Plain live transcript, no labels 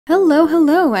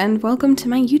Hello, and welcome to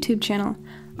my YouTube channel.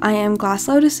 I am Glass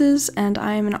Lotuses, and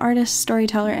I am an artist,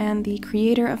 storyteller, and the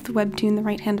creator of the webtoon The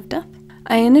Right Hand of Death.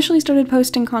 I initially started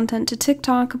posting content to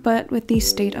TikTok, but with the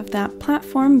state of that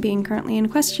platform being currently in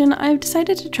question, I've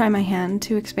decided to try my hand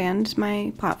to expand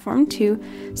my platform to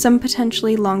some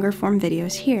potentially longer form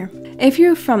videos here. If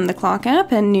you're from the Clock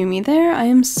app and knew me there, I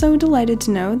am so delighted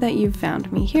to know that you've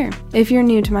found me here. If you're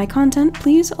new to my content,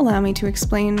 please allow me to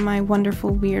explain my wonderful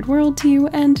weird world to you,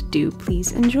 and do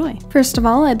please enjoy. First of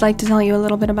all, I'd like to tell you a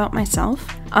little bit about myself.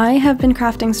 I have been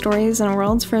crafting stories and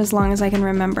worlds for as long as I can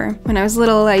remember. When I was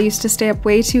little, I used to stay up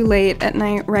way too late at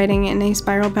night writing in a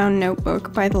spiral-bound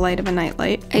notebook by the light of a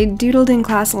nightlight. I doodled in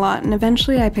class a lot, and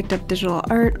eventually I picked up digital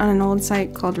art on an old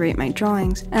site called Rate My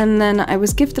Drawings, and then I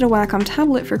was gifted a Wacom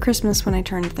tablet for Christmas when I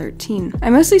turned 13. I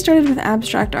mostly started with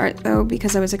abstract art though,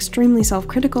 because I was extremely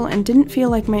self-critical and didn't feel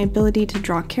like my ability to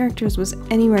draw characters was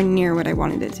anywhere near what I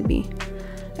wanted it to be.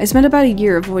 I spent about a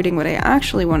year avoiding what I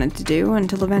actually wanted to do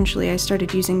until eventually I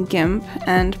started using GIMP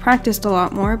and practiced a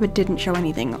lot more but didn't show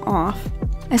anything off.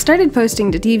 I started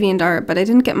posting to DeviantArt, but I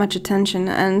didn't get much attention,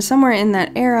 and somewhere in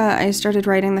that era I started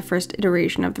writing the first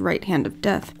iteration of The Right Hand of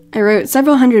Death. I wrote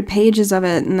several hundred pages of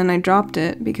it and then I dropped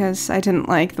it because I didn't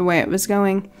like the way it was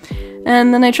going.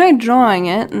 And then I tried drawing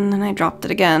it and then I dropped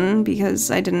it again because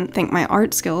I didn't think my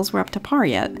art skills were up to par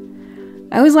yet.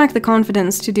 I always lacked the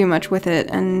confidence to do much with it,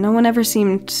 and no one ever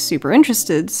seemed super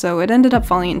interested, so it ended up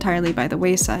falling entirely by the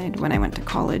wayside when I went to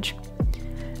college.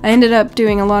 I ended up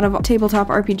doing a lot of tabletop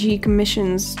RPG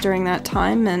commissions during that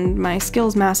time, and my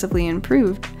skills massively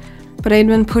improved. But I had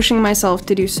been pushing myself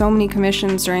to do so many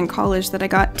commissions during college that I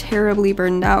got terribly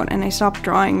burned out, and I stopped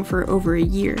drawing for over a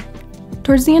year.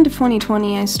 Towards the end of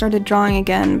 2020, I started drawing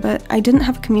again, but I didn't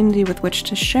have a community with which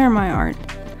to share my art.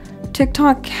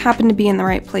 TikTok happened to be in the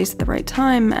right place at the right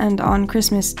time, and on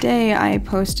Christmas Day I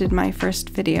posted my first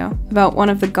video about one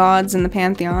of the gods in the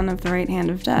pantheon of the Right Hand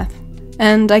of Death.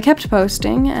 And I kept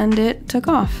posting, and it took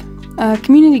off. A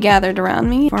community gathered around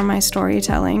me for my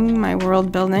storytelling, my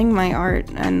world building, my art,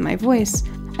 and my voice.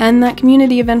 And that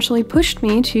community eventually pushed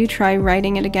me to try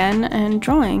writing it again and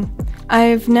drawing.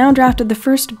 I've now drafted the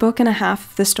first book and a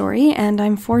half of the story, and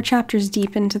I'm 4 chapters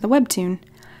deep into the webtoon.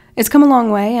 It's come a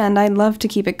long way, and I'd love to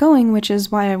keep it going, which is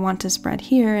why I want to spread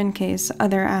here in case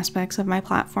other aspects of my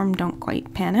platform don't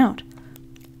quite pan out.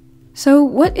 So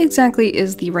what exactly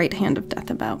is The Right Hand of Death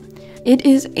about? It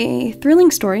is a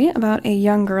thrilling story about a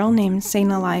young girl named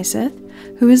Sena Lysith,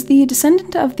 who is the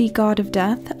descendant of the god of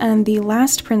death and the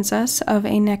last princess of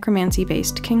a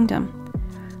necromancy-based kingdom.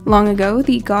 Long ago,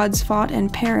 the gods fought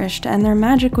and perished, and their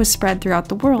magic was spread throughout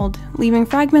the world, leaving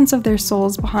fragments of their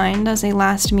souls behind as a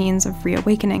last means of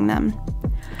reawakening them.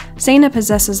 Sena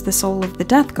possesses the soul of the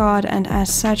death god, and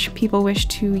as such, people wish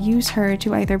to use her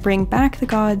to either bring back the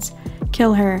gods,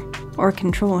 kill her, or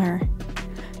control her.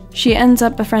 She ends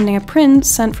up befriending a prince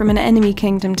sent from an enemy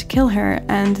kingdom to kill her,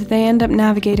 and they end up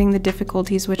navigating the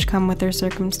difficulties which come with their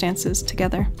circumstances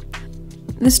together.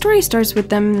 The story starts with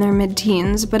them in their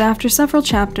mid-teens, but after several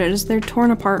chapters, they're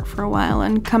torn apart for a while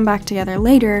and come back together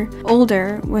later,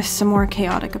 older, with some more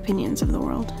chaotic opinions of the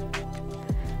world.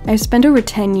 I've spent over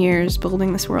 10 years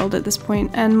building this world at this point,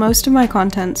 and most of my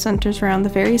content centers around the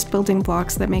various building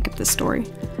blocks that make up the story.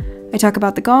 I talk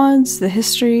about the gods, the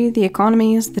history, the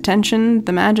economies, the tension,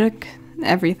 the magic,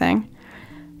 everything.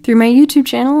 Through my YouTube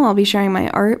channel, I'll be sharing my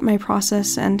art, my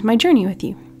process, and my journey with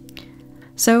you.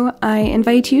 So I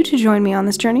invite you to join me on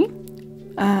this journey.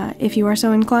 If you are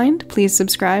so inclined, please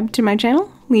subscribe to my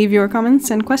channel, leave your comments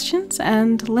and questions,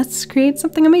 and let's create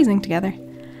something amazing together.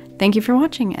 Thank you for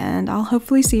watching, and I'll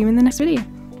hopefully see you in the next video.